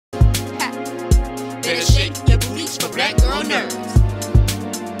Better shake your booties for black girl nerves.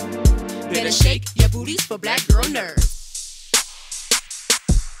 Better shake your booties for black girl nerves.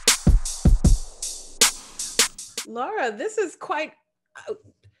 Lara, this is quite.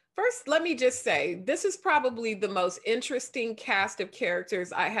 First, let me just say, this is probably the most interesting cast of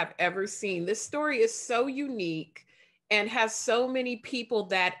characters I have ever seen. This story is so unique and has so many people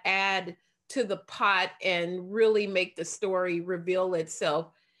that add to the pot and really make the story reveal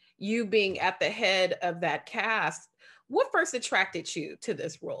itself. You being at the head of that cast, what first attracted you to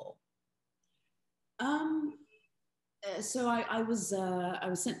this role? So I was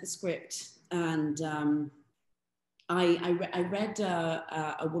sent the script, and I read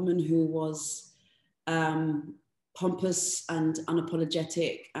a woman who was pompous and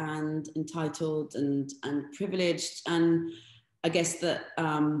unapologetic and entitled and privileged, and I guess that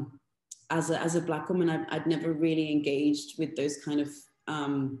as a Black woman, I'd never really engaged with those kind of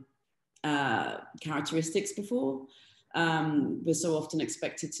characteristics before. We're so often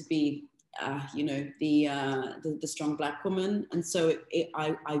expected to be, the strong Black woman, and so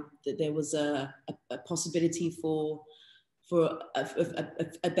there was a possibility for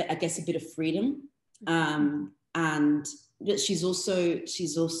I guess a bit of freedom, and she's also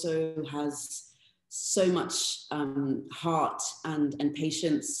has so much heart and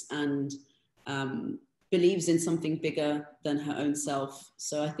patience, and believes in something bigger than her own self.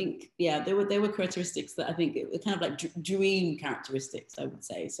 So I think, there were characteristics that I think it were kind of like dream characteristics, I would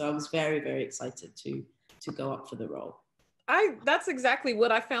say. So I was very, very excited to go up for the role. That's exactly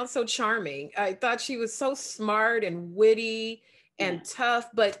what I found so charming. I thought she was so smart and witty and tough,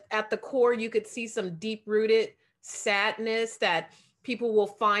 but at the core, you could see some deep-rooted sadness that people will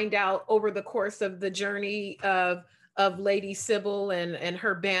find out over the course of the journey of Lady Sybil and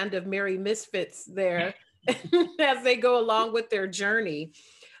her band of merry misfits there as they go along with their journey.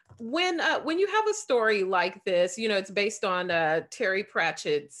 When you have a story like this, it's based on Terry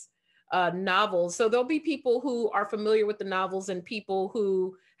Pratchett's novels. So there'll be people who are familiar with the novels and people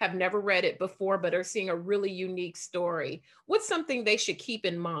who have never read it before, but are seeing a really unique story. What's something they should keep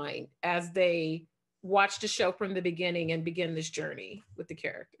in mind as they watch the show from the beginning and begin this journey with the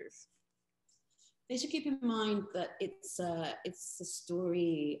characters? They should keep in mind that it's a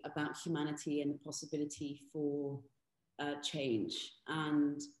story about humanity and the possibility for change,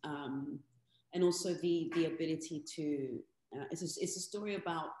 and also the ability to. It's a story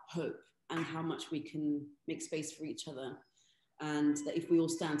about hope and how much we can make space for each other, and that if we all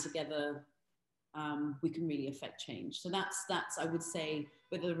stand together, we can really affect change. So that's I would say,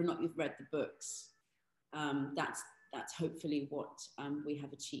 whether or not you've read the books, that's hopefully what we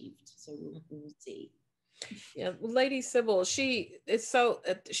have achieved. So we'll see. Yeah, Lady Sybil, she's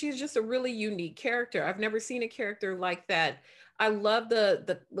just a really unique character. I've never seen a character like that. I love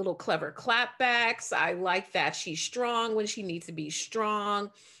the little clever clapbacks. I like that she's strong when she needs to be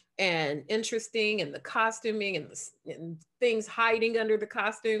strong and interesting, and the costuming and things hiding under the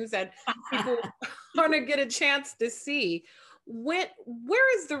costumes that people want to get a chance to see.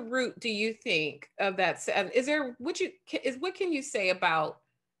 Where is the root, do you think, of that? Is there what can you say about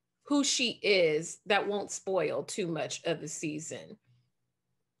who she is that won't spoil too much of the season?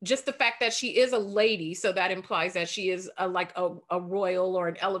 Just the fact that she is a lady, so that implies that she is a royal or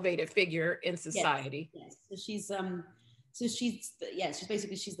an elevated figure in society. Yes. So she's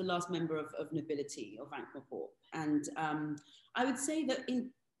the last member of nobility, of Ankh-Morpork, and I would say that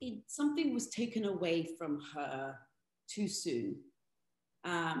something was taken away from her too soon,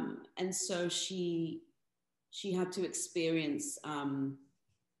 and so she had to experience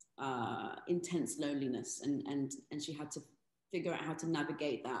intense loneliness, and she had to figure out how to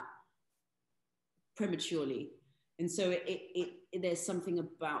navigate that prematurely. And so there's something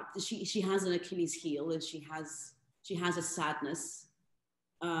about she has an Achilles heel, and she has a sadness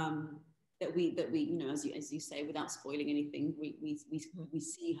that we as you say, without spoiling anything, we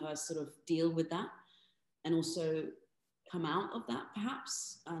see her sort of deal with that, and also come out of that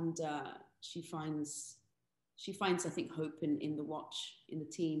perhaps, and she finds I think hope in the watch, in the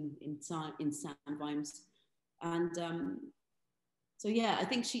team, in Sam Vimes, and so I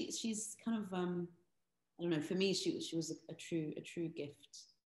think she's kind of I don't know, for me she was a true gift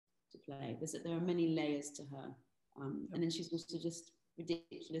to play. There are many layers to her, and then she's also just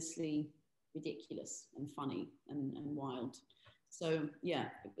ridiculously ridiculous and funny and wild. So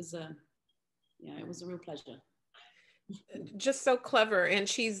it was a real pleasure. Just so clever, and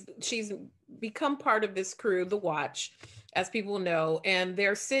she's become part of this crew, the Watch, as people know, and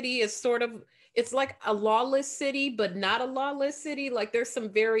their city is it's like a lawless city, but not a lawless city. Like, there's some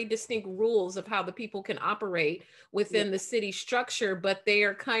very distinct rules of how the people can operate within the city structure, but they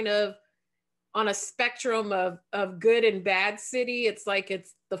are kind of on a spectrum of good and bad city. It's like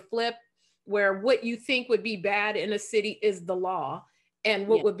it's the flip, where what you think would be bad in a city is the law, and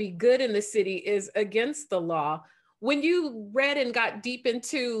what would be good in the city is against the law. When you read and got deep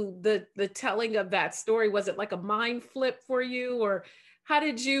into the telling of that story, was it like a mind flip for you, or how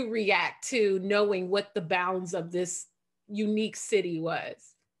did you react to knowing what the bounds of this unique city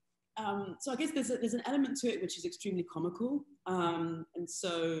was? So I guess there's an element to it which is extremely comical, and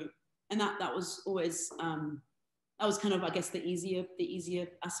that was always that was kind of, I guess, the easier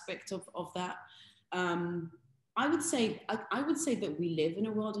aspect of that. I would say that we live in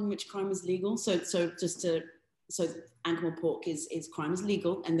a world in which crime is legal. So Ankh-Morpork is crime is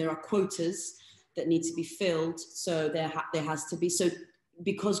legal, and there are quotas that need to be filled. So there has to be, so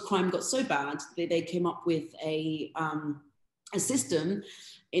because crime got so bad, they came up with a system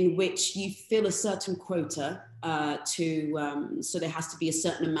in which you fill a certain quota so there has to be a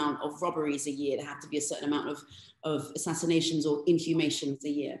certain amount of robberies a year, there have to be a certain amount of assassinations or inhumations a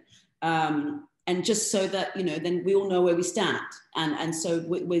year. And just so that, then we all know where we stand. And so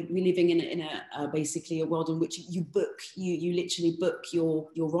we're living in a basically a world in which you literally book your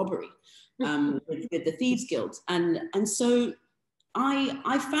robbery with the Thieves Guild. And so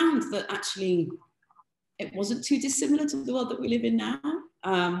I found that actually it wasn't too dissimilar to the world that we live in now.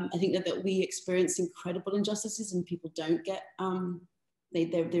 I think that we experience incredible injustices, and people don't get,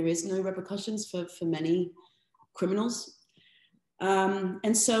 there is no repercussions for many criminals.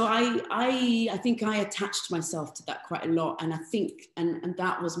 And so I think I attached myself to that quite a lot. And I think, and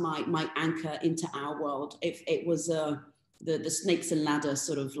that was my anchor into our world. It was the snakes and ladder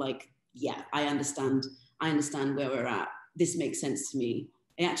sort of like, yeah, I understand where we're at. This makes sense to me.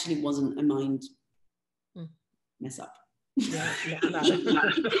 It actually wasn't a mind mess up. Yeah,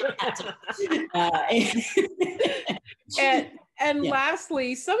 And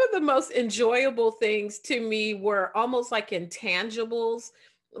lastly, some of the most enjoyable things to me were almost like intangibles,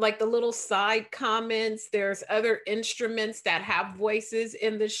 like the little side comments. There's other instruments that have voices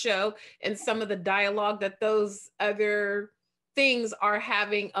in the show, and some of the dialogue that those other things are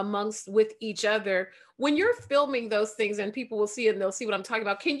having with each other. When you're filming those things, and people will see it and they'll see what I'm talking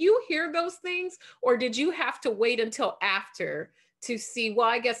about, can you hear those things, or did you have to wait until after to see? Well,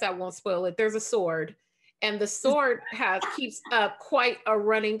 I guess I won't spoil it. There's a sword, and the sword keeps up quite a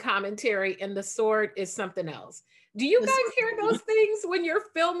running commentary, and the sword is something else. Do you guys hear those things when you're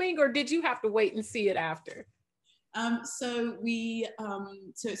filming, or did you have to wait and see it after? So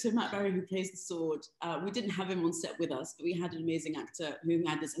Matt Berry, who plays the sword, we didn't have him on set with us, but we had an amazing actor who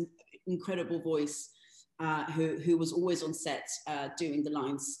had this incredible voice, who was always on set doing the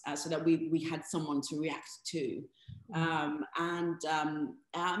lines, so that we had someone to react to. I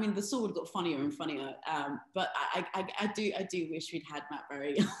mean, the sword got funnier and funnier, but I do wish we'd had Matt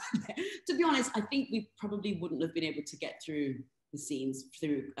Berry. To be honest, I think we probably wouldn't have been able to get through the scenes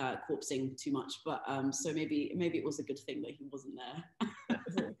through corpsing too much, but so maybe it was a good thing that he wasn't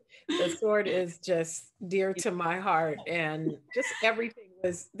there. The sword is just dear to my heart, and just everything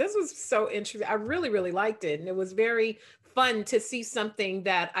this was so interesting. I really, really liked it, and it was very fun to see something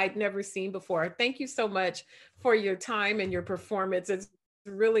that I'd never seen before. Thank you so much for your time and your performance. It's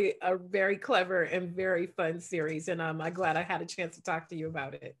really a very clever and very fun series, and I'm glad I had a chance to talk to you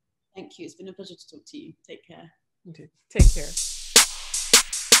about it. Thank you. It's been a pleasure to talk to you. Take care. Okay. Take care.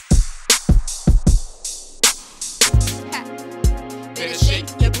 Better shake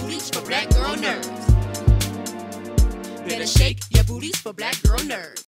your booties for black girl nerves. Better shake your booties for black girl nerves.